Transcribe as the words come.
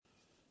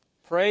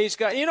Praise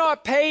God. You know,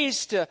 it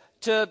pays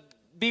to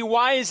be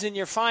wise in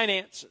your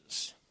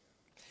finances.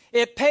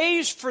 It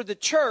pays for the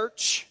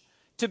church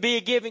to be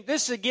a giving.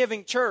 This is a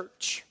giving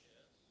church.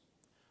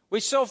 We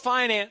sow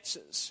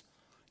finances.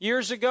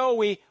 Years ago,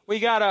 we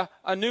got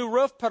a new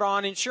roof put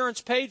on.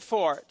 Insurance paid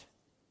for it.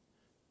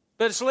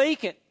 But it's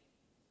leaking.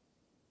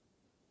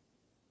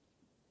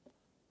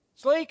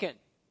 It's leaking.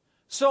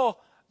 So,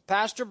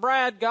 Pastor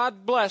Brad,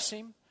 God bless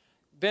him,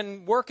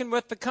 been working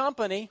with the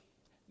company.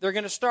 They're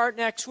going to start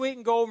next week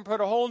and go over and put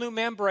a whole new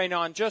membrane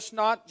on.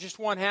 Not just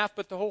one half,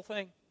 but the whole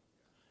thing.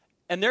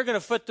 And they're going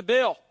to foot the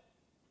bill.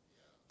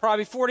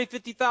 Probably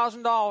 $40,000,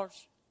 $50,000.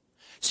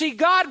 See,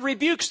 God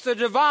rebukes the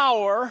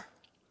devourer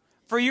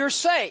for your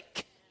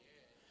sake.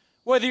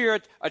 Whether you're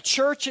a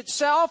church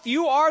itself,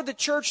 you are the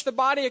church, the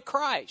body of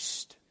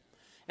Christ.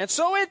 And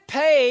so it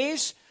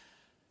pays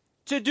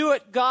to do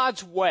it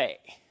God's way.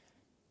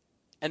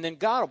 And then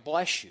God will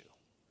bless you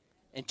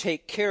and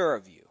take care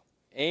of you.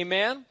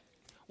 Amen?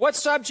 What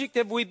subject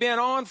have we been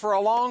on for a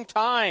long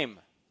time?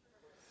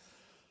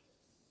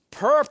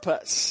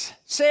 Purpose.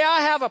 Say,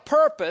 I have a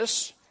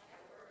purpose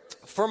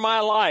for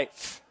my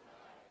life.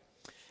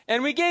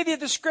 And we gave you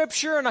the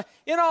scripture, and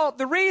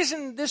the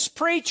reason this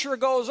preacher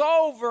goes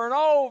over and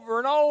over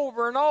and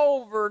over and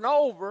over and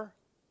over,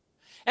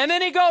 and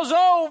then he goes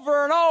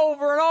over and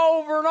over and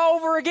over and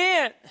over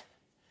again,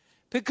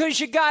 because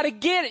you got to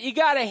get it, you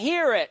got to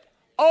hear it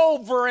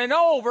over and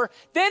over.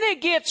 Then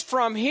it gets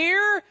from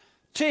here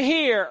to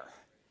here,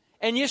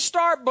 and you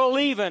start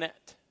believing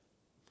it.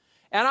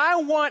 And I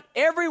want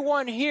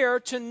everyone here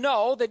to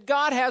know that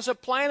God has a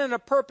plan and a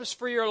purpose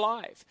for your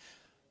life.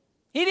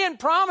 He didn't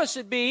promise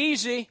it'd be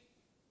easy.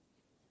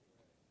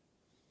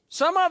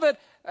 Some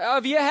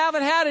of you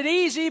haven't had it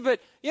easy, but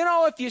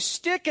if you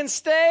stick and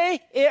stay,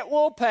 it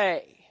will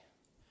pay.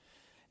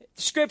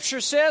 The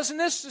scripture says, and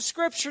this is the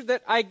scripture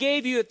that I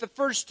gave you at the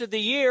first of the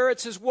year,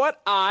 it says,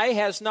 what eye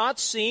has not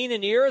seen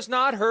and ear has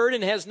not heard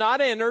and has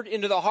not entered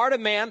into the heart of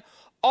man,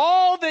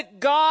 all that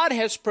God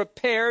has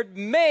prepared,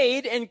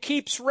 made, and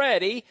keeps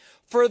ready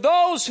for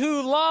those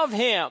who love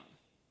him.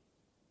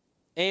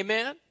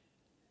 Amen?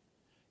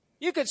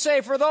 You could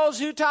say for those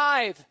who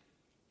tithe.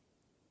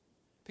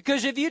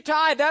 Because if you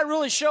tithe, that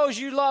really shows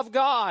you love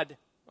God.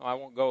 Oh, I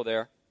won't go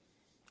there.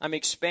 I'm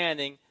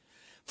expanding.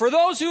 For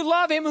those who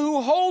love him,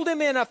 who hold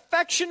him in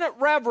affectionate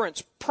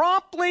reverence,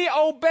 promptly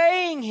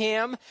obeying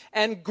him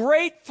and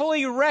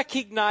gratefully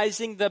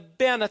recognizing the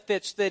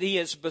benefits that he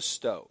has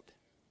bestowed.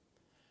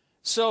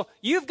 So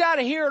you've got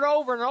to hear it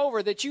over and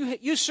over that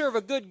you serve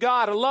a good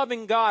God, a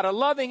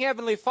loving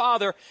Heavenly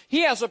Father.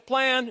 He has a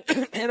plan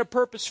and a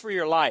purpose for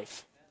your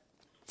life.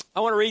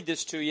 I want to read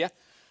this to you.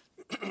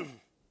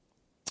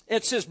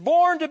 It says,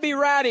 born to be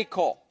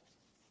radical.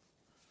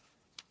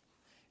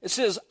 It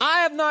says,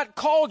 I have not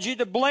called you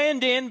to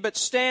blend in, but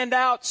stand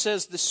out,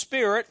 says the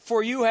Spirit,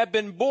 for you have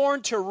been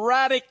born to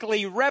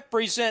radically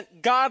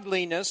represent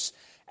godliness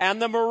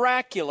and the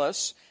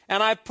miraculous,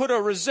 and I've put a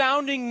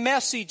resounding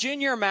message in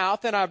your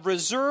mouth, and I've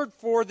reserved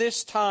for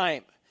this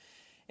time.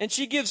 And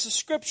she gives the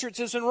scripture, it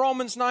says in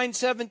Romans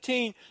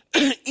 9:17,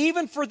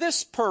 even for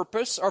this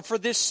purpose, or for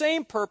this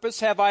same purpose,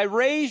 have I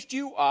raised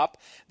you up,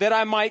 that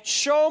I might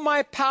show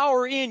my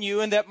power in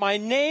you, and that my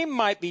name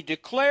might be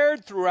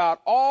declared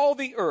throughout all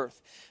the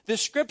earth.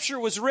 This scripture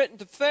was written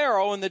to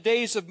Pharaoh in the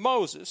days of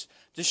Moses,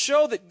 to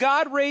show that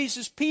God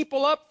raises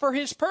people up for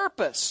his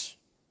purpose.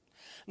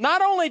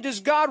 Not only does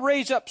God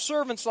raise up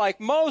servants like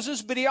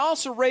Moses, but he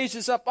also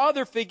raises up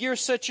other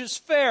figures such as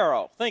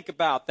Pharaoh. Think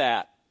about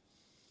that.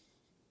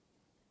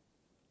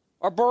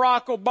 Or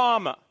Barack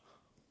Obama.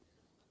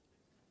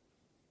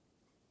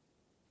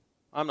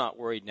 I'm not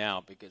worried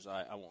now because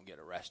I won't get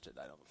arrested,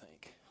 I don't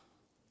think.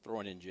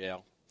 Thrown in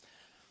jail.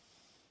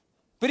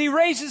 But he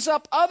raises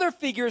up other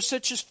figures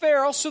such as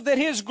Pharaoh so that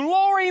his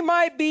glory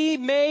might be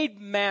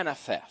made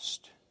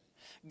manifest.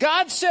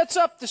 God sets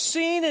up the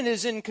scene and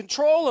is in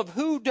control of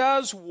who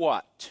does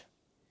what.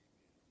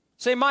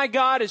 Say, my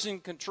God is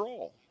in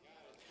control.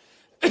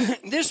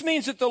 This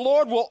means that the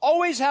Lord will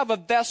always have a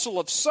vessel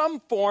of some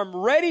form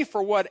ready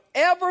for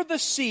whatever the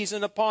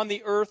season upon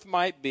the earth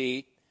might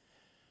be.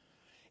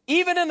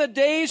 Even in the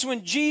days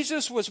when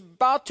Jesus was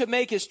about to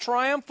make his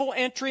triumphal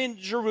entry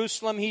into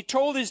Jerusalem, he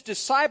told his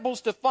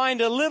disciples to find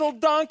a little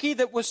donkey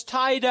that was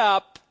tied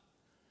up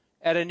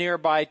at a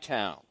nearby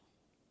town.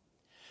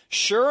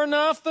 Sure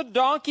enough, the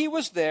donkey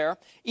was there.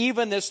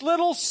 Even this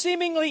little,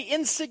 seemingly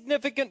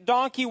insignificant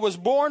donkey was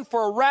born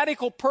for a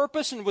radical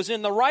purpose and was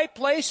in the right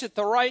place at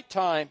the right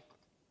time.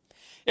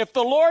 If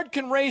the Lord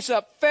can raise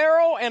up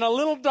Pharaoh and a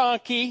little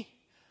donkey,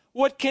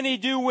 what can he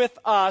do with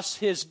us,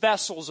 his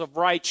vessels of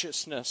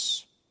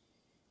righteousness?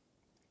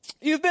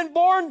 You've been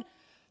born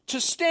to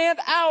stand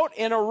out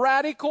in a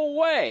radical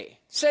way.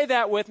 Say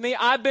that with me.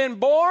 I've been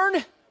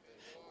born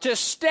to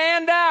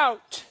stand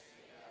out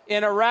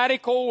in a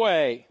radical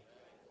way.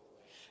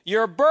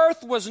 Your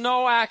birth was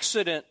no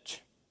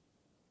accident.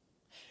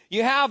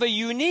 You have a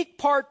unique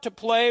part to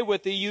play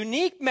with a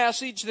unique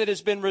message that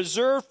has been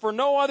reserved for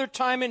no other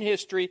time in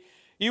history.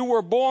 You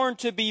were born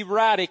to be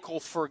radical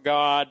for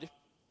God.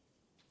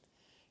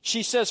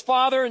 She says,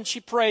 Father, and she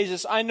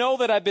praises, I know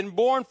that I've been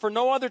born for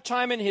no other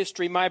time in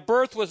history. My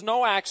birth was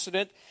no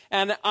accident,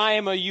 and I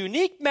am a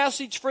unique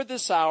message for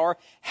this hour.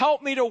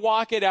 Help me to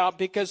walk it out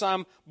because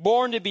I'm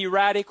born to be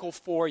radical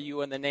for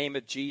you in the name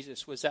of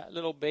Jesus. Was that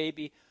little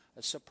baby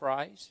a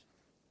surprise?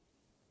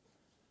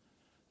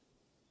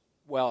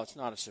 Well, it's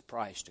not a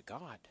surprise to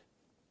God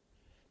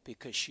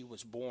because she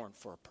was born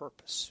for a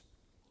purpose.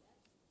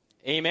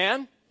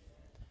 Amen?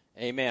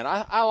 Amen.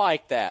 I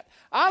like that.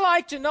 I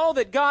like to know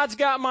that God's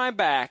got my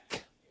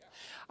back.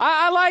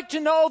 I like to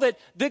know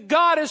that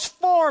God is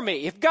for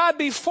me. If God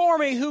be for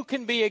me, who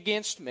can be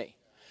against me?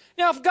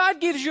 Now, if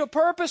God gives you a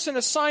purpose and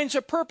assigns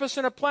a purpose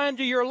and a plan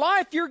to your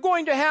life, you're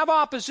going to have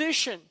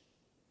opposition.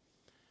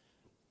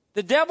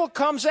 The devil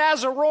comes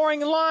as a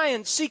roaring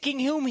lion, seeking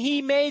whom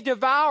he may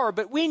devour,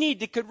 but we need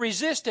to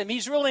resist him.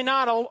 He's really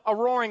not a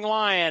roaring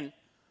lion.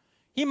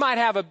 He might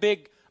have a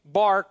big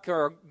bark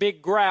or a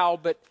big growl,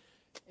 but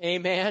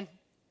amen,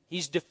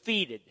 he's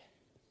defeated.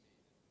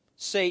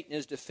 Satan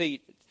is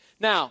defeated.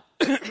 Now,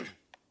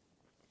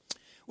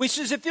 we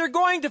says if you're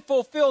going to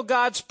fulfill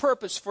God's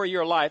purpose for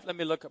your life, let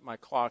me look at my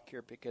clock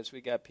here because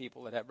we got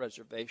people that have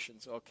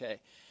reservations. Okay.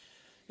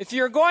 If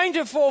you're going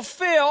to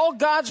fulfill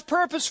God's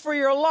purpose for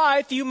your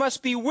life, you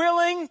must be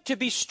willing to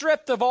be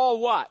stripped of all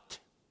what?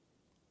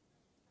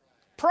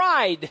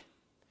 Pride.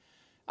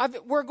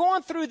 We're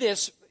going through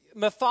this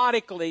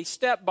methodically,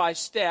 step by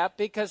step,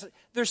 because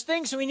there's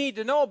things we need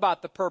to know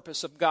about the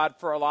purpose of God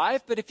for our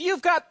life. But if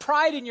you've got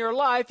pride in your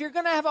life, you're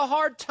going to have a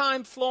hard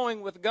time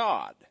flowing with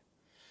God.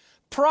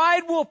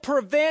 Pride will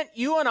prevent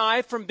you and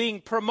I from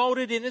being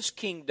promoted in His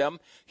kingdom.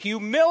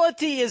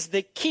 Humility is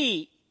the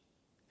key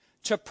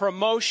to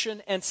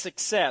promotion and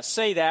success.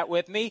 Say that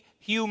with me.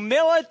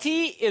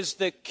 Humility is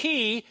the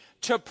key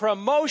to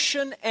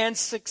promotion and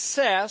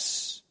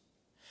success.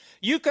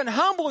 You can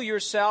humble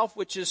yourself,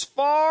 which is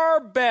far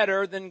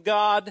better than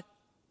God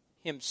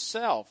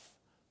Himself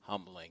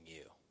humbling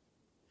you.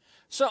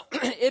 So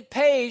it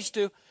pays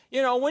to,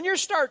 when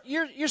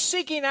you're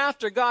seeking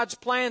after God's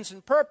plans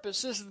and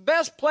purposes, the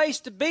best place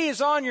to be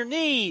is on your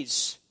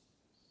knees.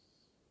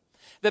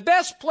 The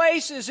best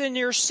place is in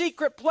your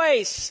secret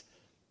place,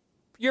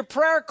 your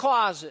prayer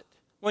closet,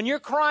 when you're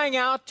crying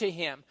out to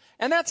Him.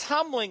 And that's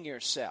humbling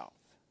yourself.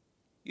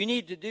 You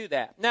need to do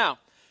that. Now,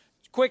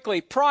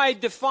 quickly,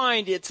 pride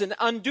defined, it's an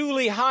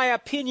unduly high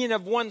opinion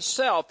of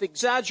oneself,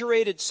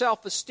 exaggerated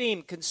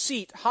self-esteem,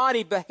 conceit,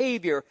 haughty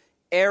behavior,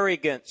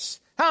 arrogance.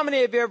 How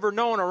many have you ever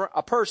known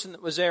a person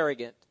that was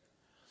arrogant?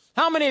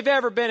 How many have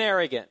ever been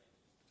arrogant?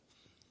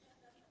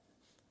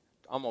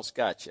 Almost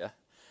got you.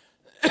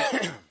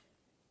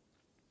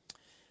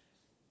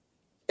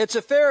 It's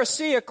a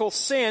pharisaical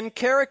sin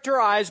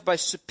characterized by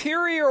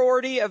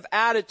superiority of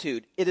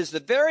attitude. It is the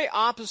very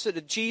opposite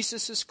of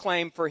Jesus'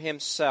 claim for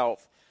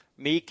Himself,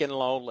 meek and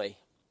lowly.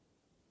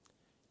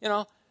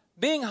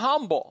 Being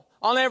humble.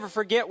 I'll never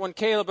forget when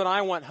Caleb and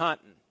I went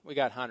hunting. We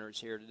got hunters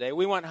here today.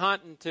 We went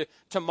hunting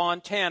to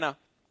Montana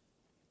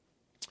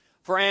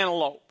for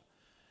antelope.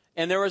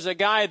 And there was a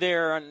guy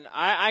there, and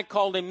I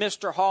called him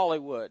Mr.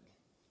 Hollywood.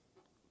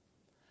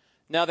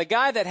 Now, the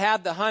guy that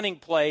had the hunting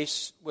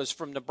place was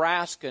from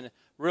Nebraska,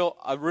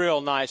 a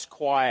real nice,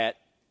 quiet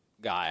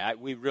guy.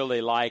 We really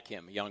like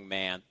him, young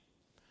man.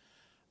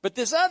 But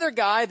this other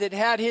guy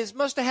that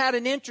must have had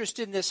an interest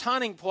in this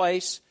hunting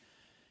place,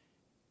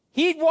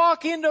 he'd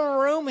walk into a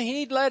room and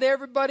he'd let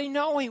everybody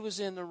know he was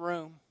in the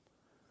room.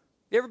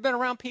 You ever been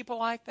around people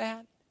like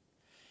that?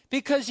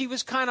 Because he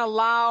was kind of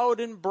loud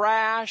and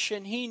brash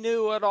and he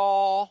knew it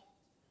all.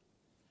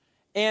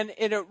 And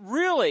it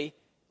really,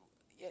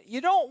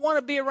 you don't want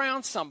to be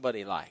around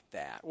somebody like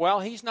that. Well,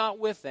 he's not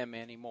with them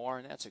anymore,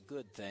 and that's a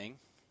good thing.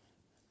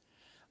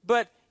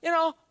 But,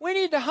 we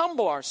need to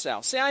humble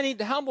ourselves. Say, I need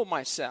to humble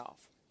myself.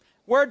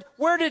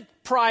 Where did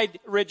pride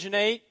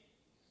originate?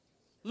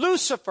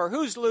 Lucifer.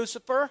 Who's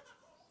Lucifer?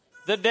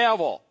 The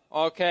devil.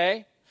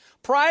 Okay.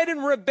 Pride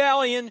and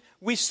rebellion,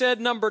 we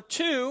said number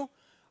 2,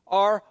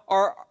 are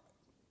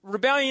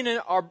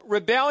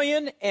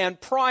rebellion and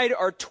pride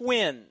are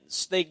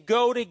twins. They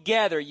go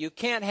together. You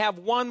can't have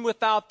one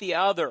without the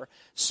other.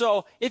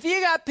 So if you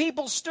got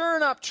people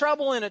stirring up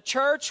trouble in a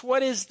church,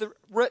 what is the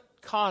root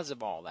cause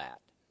of all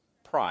that?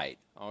 Pride.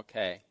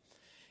 Okay.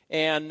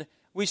 And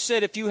we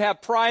said if you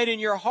have pride in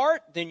your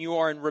heart, then you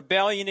are in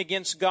rebellion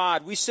against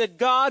God. We said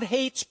God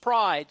hates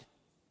pride.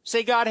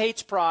 Say, God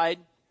hates pride.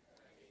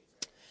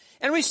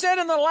 And we said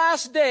in the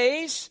last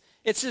days,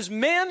 it says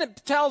men,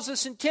 it tells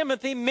us in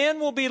Timothy, men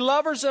will be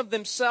lovers of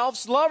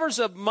themselves, lovers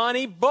of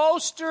money,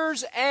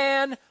 boasters,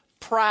 and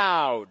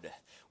proud.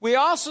 We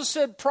also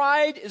said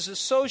pride is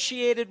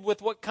associated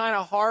with what kind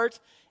of heart?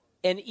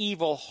 An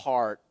evil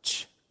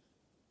heart.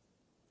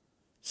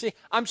 See,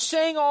 I'm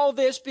saying all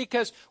this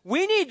because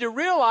we need to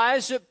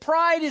realize that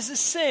pride is a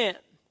sin.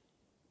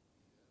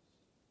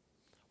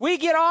 We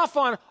get off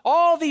on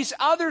all these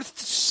other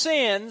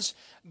sins,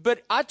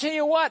 but I tell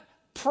you what,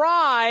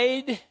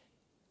 pride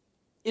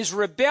is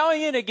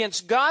rebellion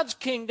against God's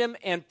kingdom,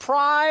 and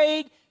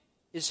pride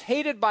is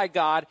hated by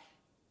God,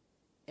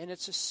 and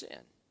it's a sin.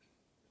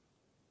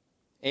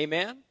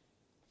 Amen?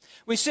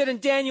 We said in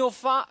Daniel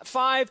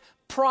 5,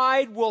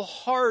 pride will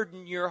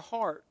harden your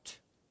heart.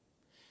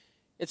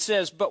 It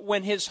says, but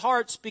when his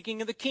heart,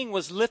 speaking of the king,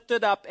 was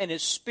lifted up and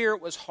his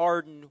spirit was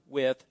hardened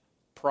with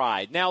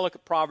pride. Now look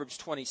at Proverbs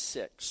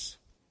 26.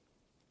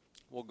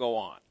 We'll go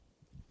on.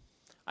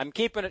 I'm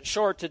keeping it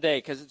short today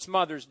because it's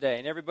Mother's Day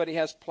and everybody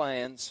has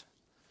plans.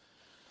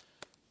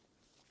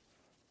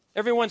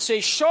 Everyone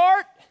say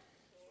short,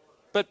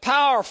 but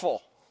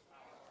powerful.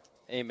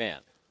 Amen.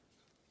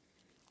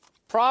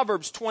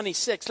 Proverbs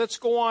 26. Let's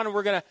go on,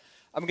 and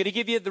I'm going to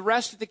give you the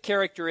rest of the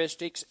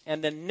characteristics,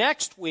 and then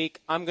next week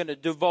I'm going to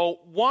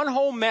devote one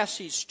whole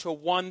message to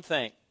one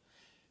thing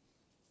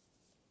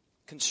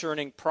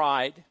concerning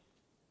pride.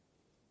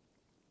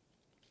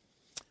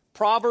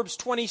 Proverbs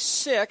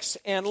 26,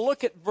 and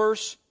look at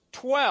verse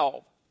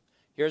 12.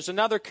 Here's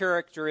another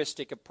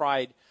characteristic of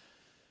pride.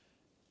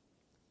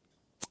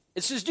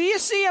 It says, do you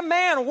see a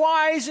man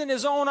wise in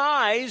his own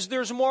eyes?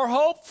 There's more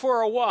hope for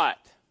a what?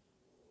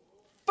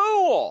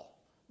 Fool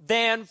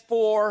than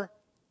for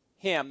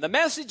him. The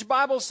Message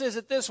Bible says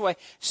it this way.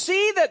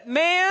 See that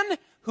man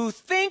who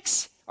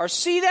thinks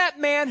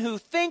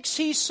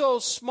he's so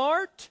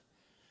smart,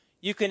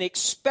 you can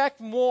expect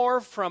more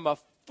from a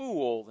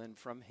fool than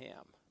from him.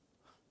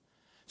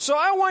 So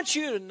I want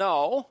you to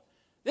know,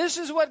 this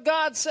is what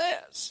God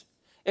says.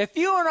 If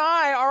you and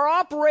I are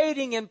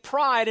operating in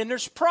pride, and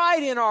there's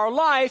pride in our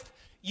life,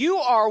 you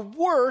are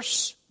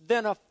worse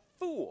than a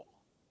fool.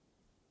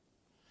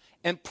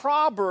 And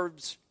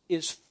Proverbs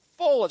is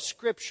full of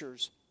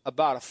scriptures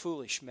about a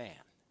foolish man.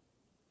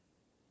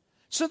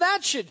 So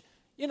that should,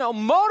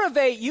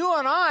 motivate you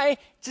and I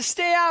to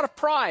stay out of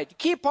pride, to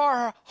keep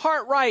our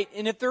heart right.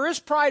 And if there is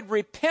pride,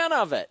 repent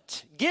of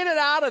it. Get it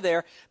out of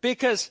there,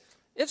 because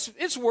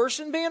it's worse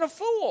than being a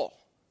fool.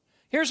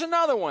 Here's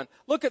another one.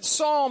 Look at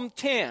Psalm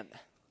 10.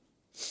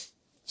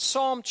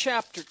 Psalm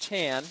chapter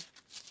 10.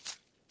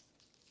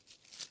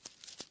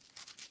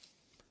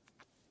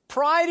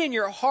 Pride in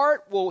your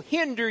heart will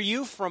hinder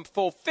you from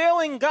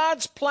fulfilling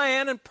God's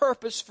plan and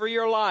purpose for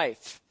your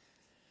life.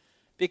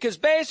 Because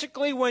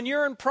basically when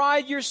you're in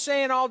pride, you're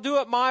saying, I'll do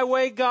it my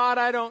way, God,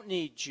 I don't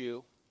need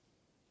you.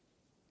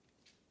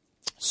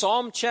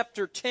 Psalm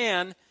chapter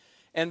 10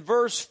 and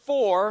verse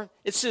 4,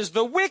 it says,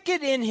 the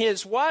wicked in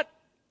his what?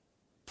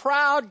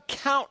 Proud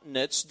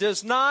countenance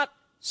does not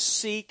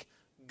seek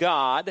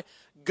God.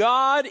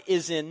 God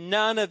is in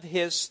none of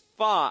his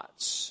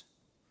thoughts.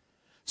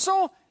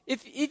 So,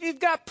 if you've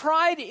got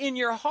pride in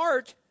your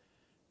heart,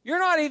 you're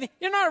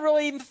not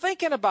really even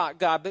thinking about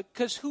God,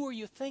 because who are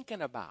you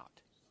thinking about?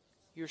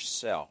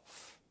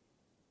 Yourself.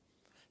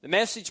 The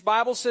Message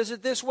Bible says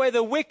it this way,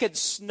 the wicked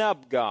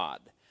snub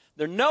God.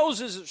 Their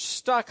noses are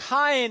stuck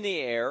high in the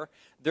air.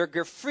 Their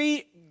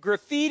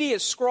graffiti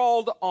is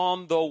scrawled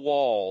on the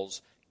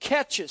walls.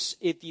 Catch us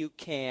if you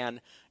can.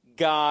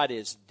 God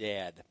is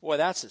dead. Boy,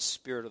 that's the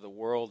spirit of the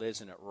world,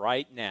 isn't it,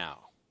 right now?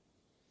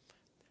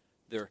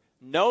 Their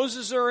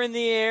noses are in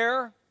the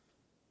air.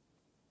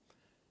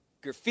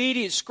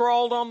 Graffiti is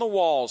scrawled on the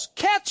walls.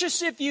 Catch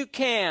us if you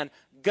can.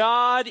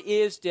 God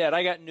is dead.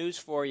 I got news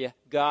for you.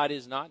 God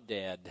is not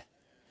dead.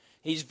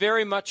 He's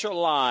very much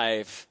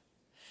alive.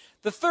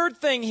 The third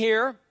thing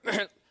here,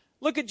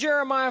 look at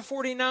Jeremiah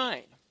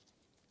 49.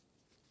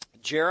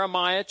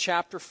 Jeremiah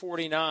chapter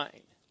 49.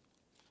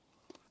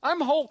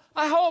 I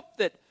hope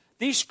that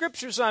these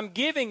scriptures I'm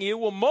giving you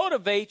will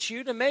motivate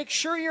you to make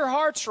sure your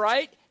heart's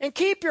right and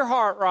keep your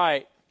heart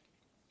right.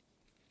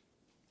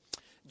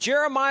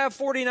 Jeremiah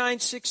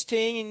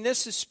 49:16, and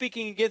this is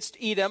speaking against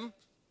Edom.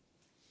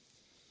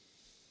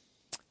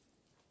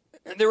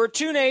 There were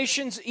two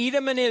nations,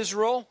 Edom and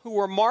Israel, who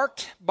were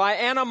marked by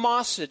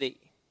animosity.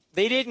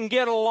 They didn't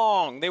get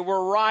along. They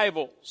were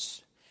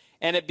rivals.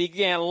 And it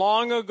began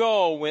long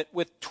ago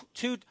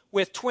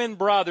with twin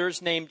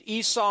brothers named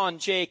Esau and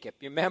Jacob.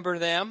 You remember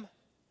them?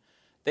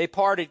 They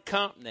parted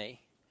company.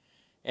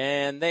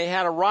 And they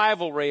had a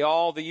rivalry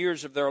all the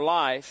years of their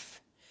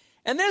life.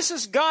 And this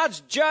is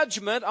God's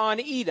judgment on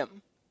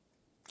Edom.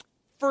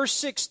 Verse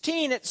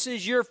 16, it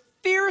says, your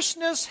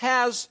fierceness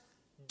has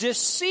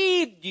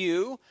deceived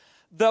you,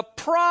 the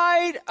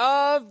pride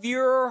of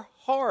your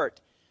heart.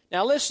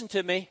 Now listen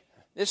to me.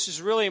 This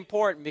is really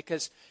important,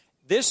 because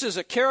this is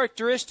a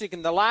characteristic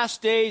in the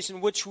last days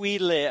in which we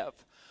live.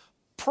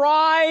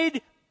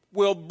 Pride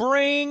will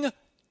bring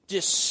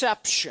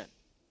deception.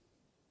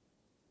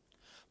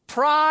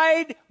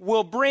 Pride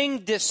will bring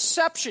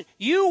deception.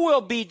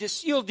 You'll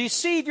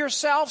deceive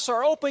yourselves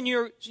or open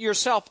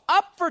yourself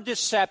up for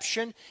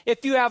deception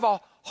if you have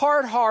a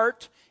hard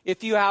heart,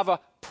 if you have a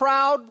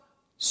proud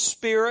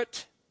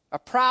spirit, a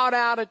proud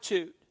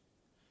attitude.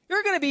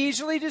 You're going to be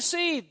easily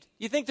deceived.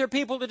 You think there are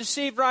people to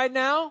deceive right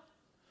now?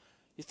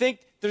 You think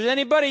there's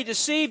anybody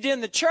deceived in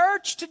the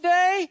church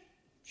today?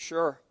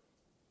 Sure.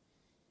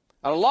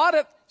 A lot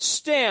of it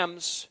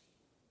stems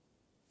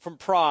from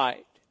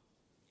pride.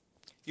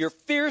 Your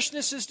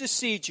fierceness has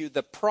deceived you,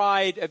 the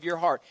pride of your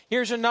heart.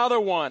 Here's another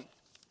one.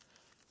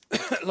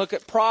 Look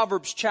at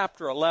Proverbs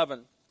chapter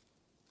 11.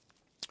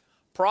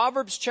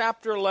 Proverbs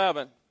chapter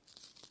 11.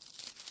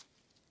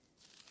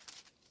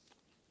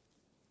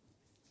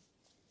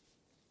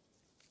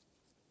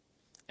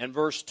 and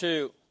verse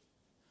 2.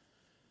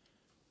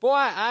 Boy,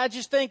 I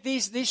just think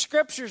these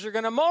scriptures are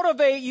going to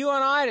motivate you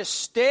and I to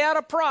stay out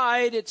of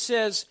pride. It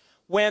says,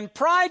 when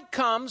pride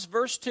comes,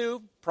 verse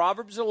 2,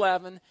 Proverbs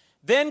 11,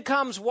 then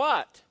comes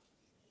what?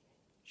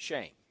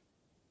 Shame.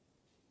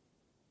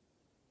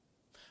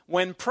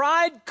 When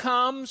pride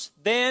comes,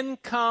 then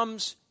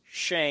comes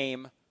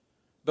shame.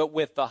 But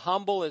with the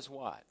humble is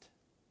what?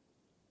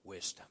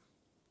 Wisdom.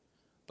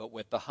 But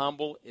with the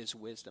humble is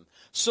wisdom.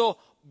 So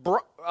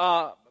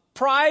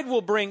pride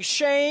will bring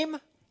shame,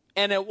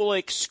 and it will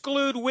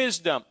exclude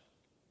wisdom.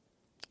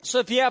 So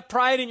if you have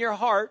pride in your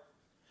heart,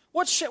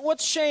 what's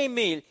shame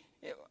mean?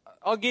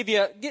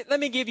 Let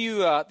me give you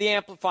the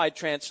Amplified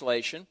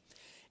Translation.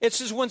 It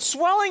says, when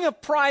swelling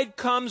of pride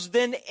comes,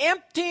 then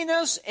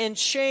emptiness and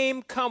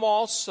shame come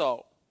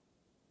also.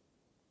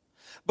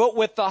 But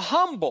with the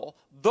humble,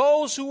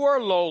 those who are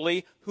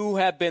lowly, who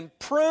have been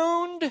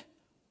pruned,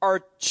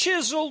 are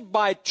chiseled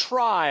by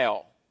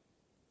trial.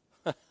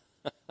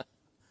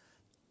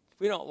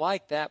 We don't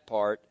like that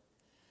part.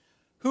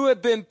 Who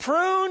have been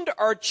pruned,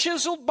 are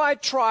chiseled by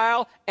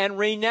trial, and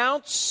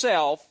renounce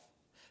self,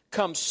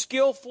 come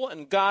skillful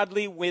and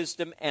godly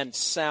wisdom and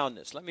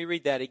soundness. Let me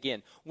read that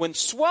again. When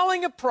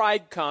swelling of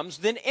pride comes,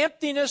 then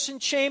emptiness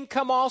and shame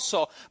come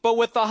also. But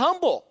with the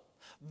humble,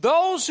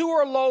 those who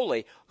are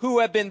lowly, who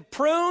have been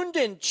pruned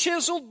and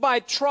chiseled by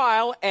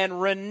trial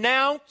and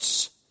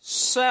renounce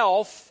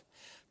self,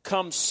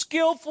 come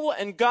skillful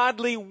and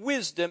godly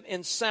wisdom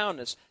and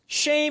soundness.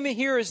 Shame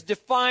here is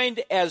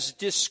defined as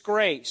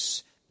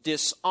disgrace,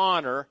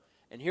 dishonor,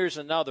 and here's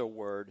another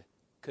word,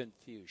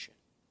 confusion.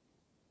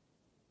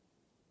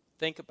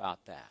 Think about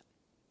that.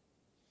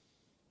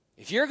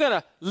 If you're going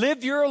to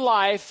live your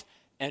life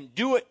and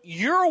do it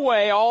your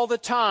way all the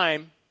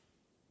time,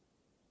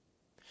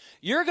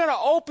 you're going to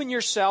open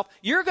yourself,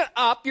 you're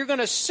going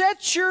to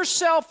set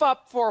yourself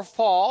up for a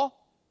fall,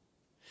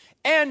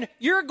 and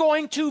you're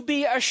going to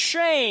be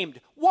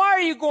ashamed. Why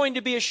are you going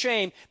to be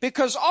ashamed?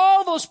 Because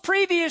all those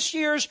previous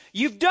years,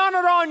 you've done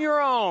it on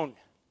your own.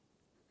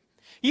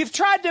 You've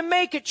tried to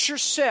make it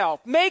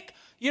yourself. Make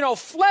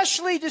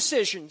fleshly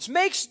decisions.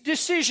 Makes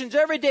decisions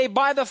every day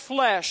by the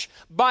flesh,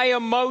 by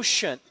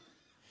emotion,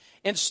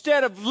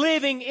 instead of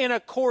living in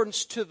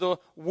accordance to the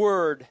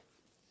Word.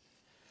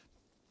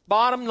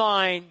 Bottom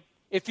line,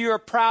 if you're a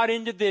proud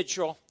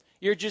individual,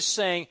 you're just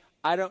saying,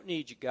 I don't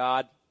need you,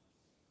 God.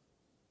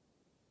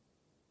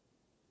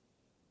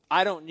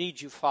 I don't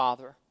need you,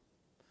 Father.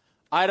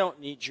 I don't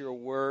need your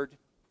Word.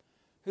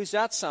 Who's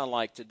that sound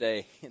like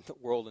today in the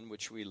world in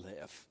which we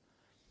live?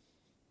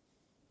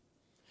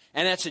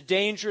 And that's a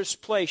dangerous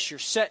place. You're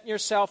setting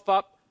yourself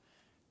up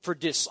for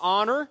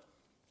dishonor,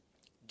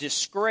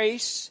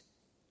 disgrace,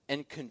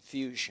 and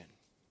confusion.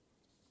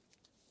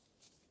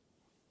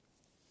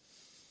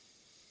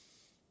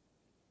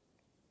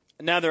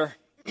 Another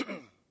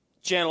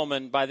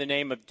gentleman by the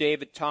name of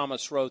David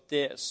Thomas wrote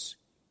this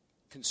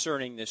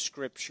concerning this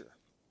scripture.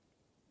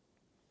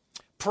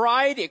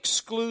 Pride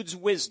excludes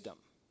wisdom.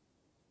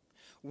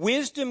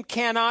 Wisdom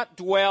cannot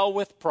dwell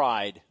with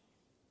pride.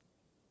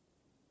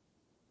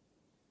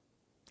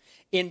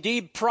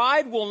 Indeed,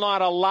 pride will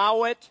not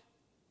allow it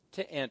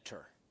to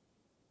enter.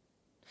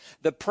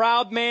 The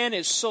proud man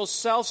is so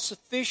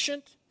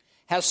self-sufficient,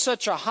 has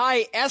such a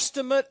high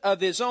estimate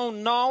of his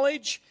own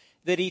knowledge,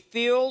 that he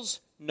feels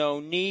no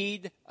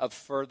need of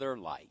further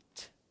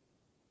light.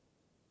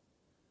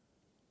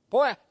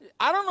 Boy,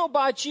 I don't know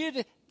about you,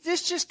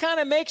 this just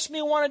kind of makes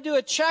me want to do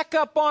a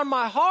checkup on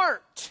my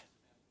heart,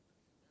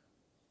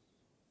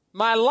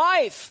 my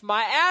life,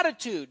 my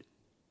attitude,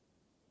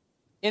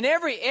 in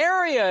every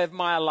area of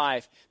my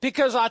life.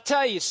 Because I'll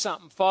tell you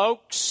something,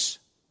 folks.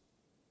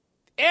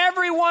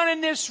 Everyone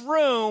in this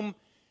room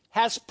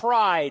has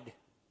pride.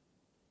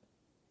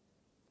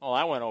 Oh,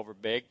 that went over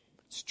big.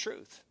 It's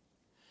truth.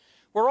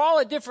 We're all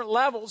at different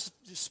levels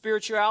of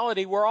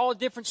spirituality. We're all at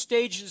different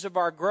stages of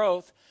our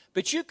growth.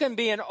 But you can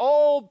be an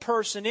old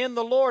person in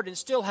the Lord and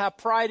still have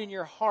pride in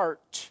your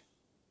heart.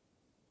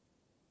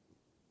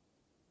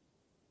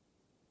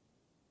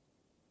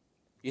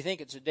 You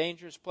think it's a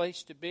dangerous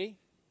place to be?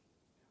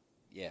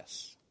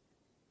 Yes.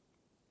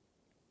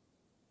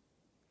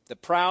 The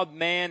proud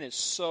man is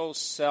so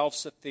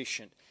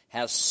self-sufficient,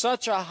 has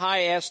such a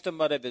high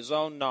estimate of his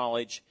own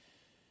knowledge,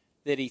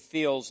 that he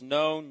feels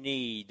no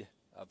need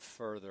of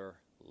further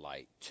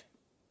light.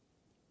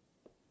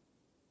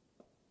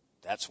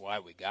 That's why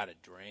we got to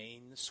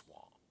drain the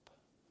swamp.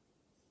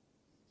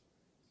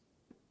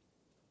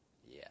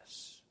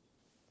 Yes.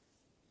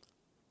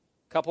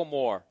 A couple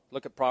more.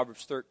 Look at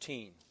Proverbs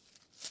 13.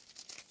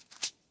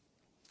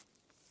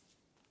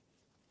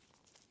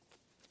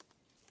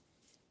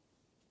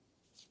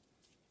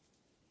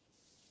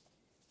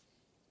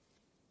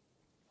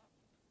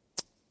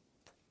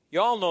 You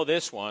all know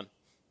this one.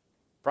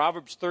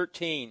 Proverbs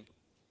 13,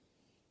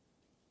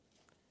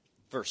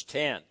 verse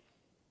 10.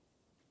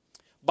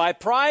 By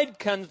pride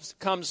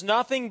comes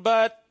nothing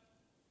but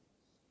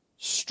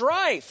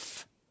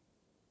strife.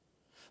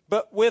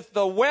 But with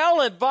the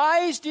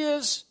well-advised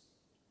is,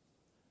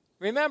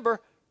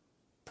 remember,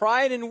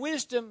 pride and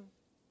wisdom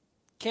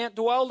can't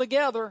dwell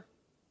together.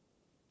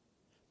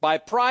 By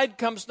pride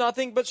comes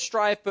nothing but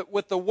strife, but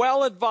with the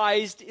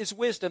well-advised is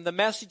wisdom. The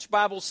Message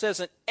Bible says,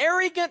 an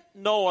arrogant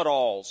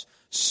know-it-alls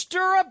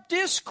stir up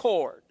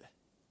discord.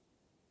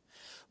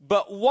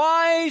 But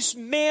wise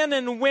men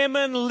and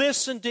women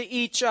listen to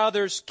each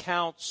other's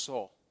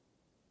counsel.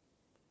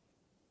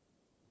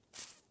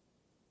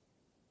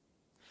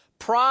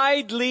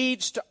 Pride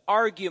leads to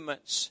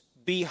arguments.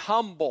 Be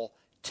humble,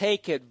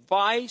 take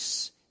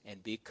advice,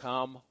 and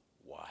become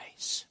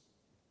wise.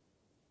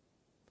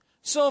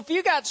 So if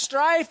you got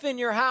strife in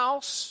your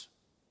house,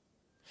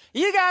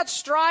 you got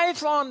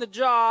strife on the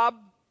job,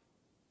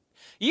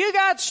 you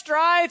got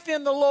strife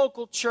in the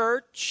local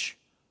church,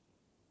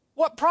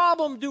 what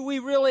problem do we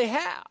really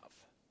have?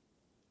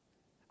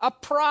 A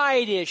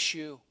pride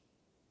issue.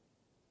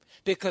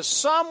 Because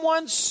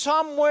someone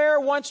somewhere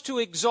wants to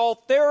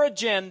exalt their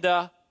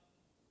agenda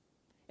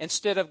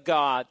instead of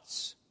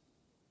God's.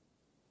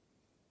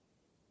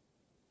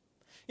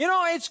 You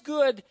know, it's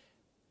good.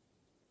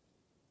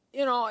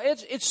 You know,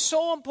 it's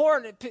so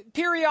important.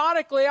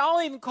 Periodically,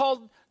 I'll even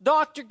call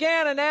Dr.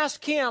 Gann and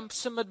ask him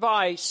some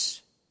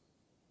advice.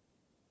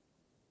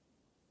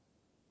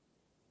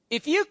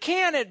 If you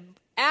can't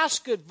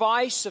ask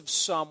advice of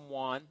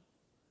someone,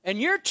 and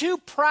you're too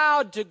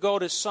proud to go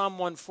to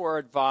someone for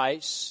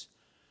advice,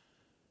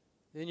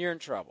 then you're in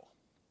trouble.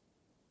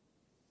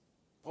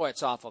 Boy,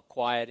 it's awful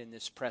quiet in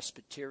this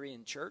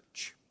Presbyterian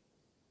church.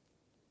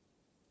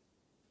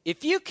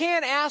 If you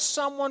can't ask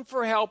someone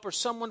for help or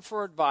someone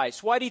for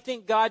advice, why do you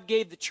think God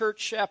gave the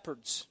church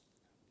shepherds?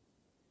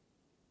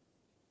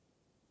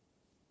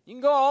 You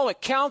can go all the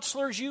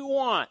counselors you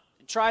want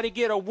and try to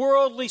get a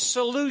worldly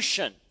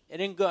solution.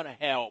 It ain't going to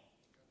help.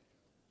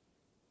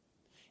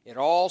 It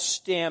all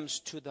stems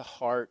to the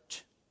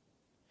heart.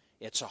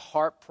 It's a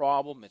heart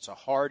problem. It's a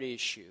heart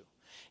issue.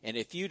 And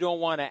if you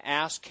don't want to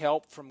ask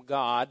help from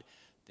God,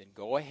 then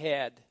go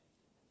ahead,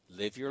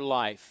 live your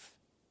life.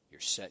 You're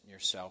setting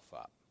yourself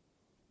up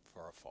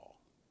for a fall.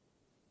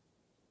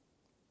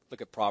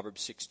 Look at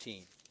Proverbs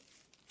 16.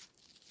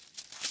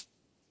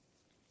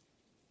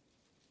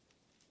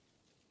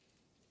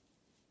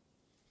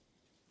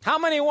 How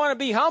many want to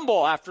be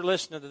humble after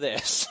listening to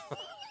this?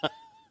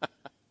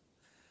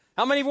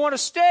 How many want to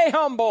stay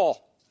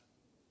humble?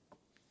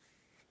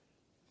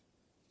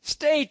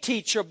 Stay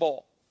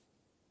teachable.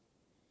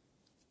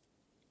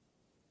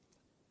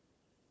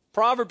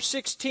 Proverbs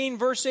 16,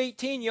 verse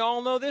 18. You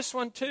all know this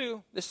one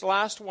too, this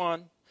last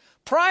one.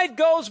 Pride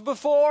goes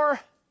before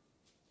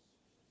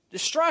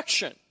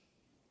destruction,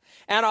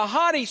 and a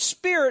haughty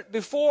spirit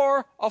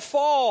before a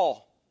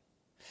fall.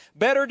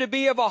 Better to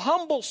be of a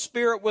humble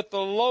spirit with the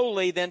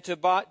lowly than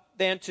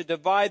to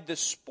divide the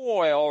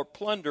spoil or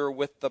plunder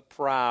with the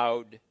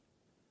proud.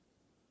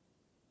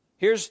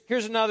 Here's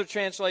another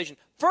translation.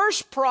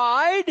 First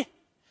pride,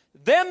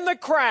 then the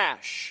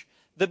crash.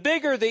 The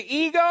bigger the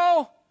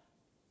ego,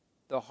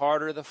 the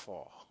harder the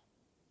fall.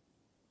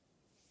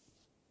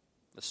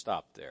 Let's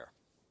stop there.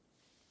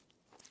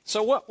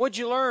 So what'd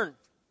you learn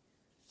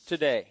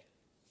today?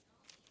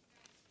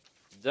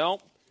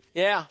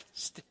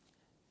 It's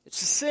a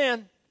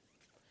sin.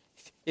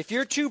 If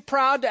you're too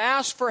proud to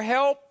ask for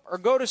help or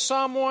go to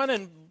someone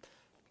and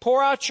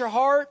pour out your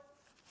heart,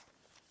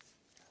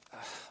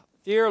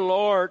 dear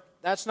Lord,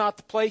 that's not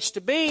the place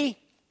to be.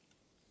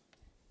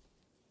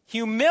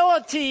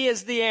 Humility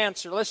is the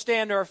answer. Let's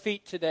stand to our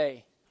feet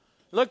today.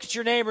 Look at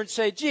your neighbor and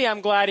say, gee,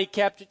 I'm glad he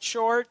kept it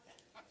short.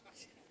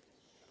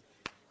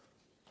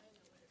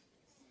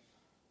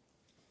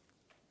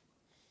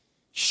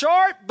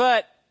 Short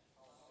but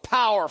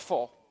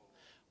powerful.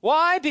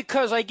 Why?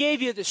 Because I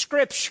gave you the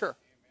Scripture.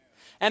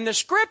 And the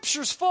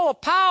Scripture's full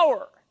of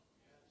power.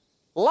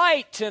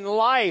 Light and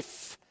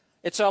life.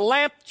 It's a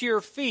lamp to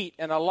your feet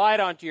and a light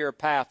onto your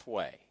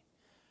pathway.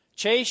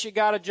 Chase, you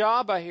got a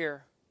job, I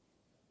hear.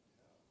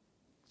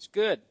 It's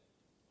good.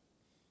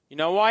 You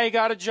know why you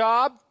got a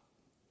job?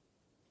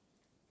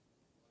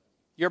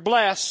 You're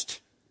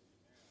blessed.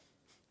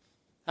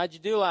 How'd you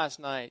do last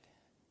night?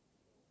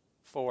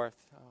 4th.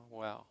 Oh,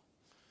 well.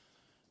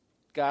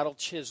 God will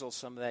chisel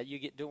some of that.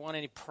 You don't want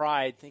any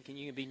pride thinking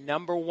you can be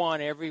number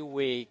 1 every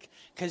week,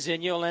 because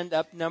then you'll end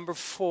up number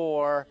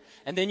 4,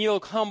 and then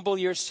you'll humble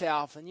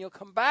yourself, and you'll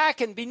come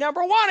back and be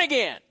number 1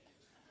 again.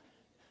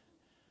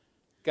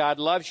 God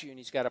loves you, and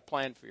He's got a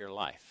plan for your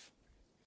life.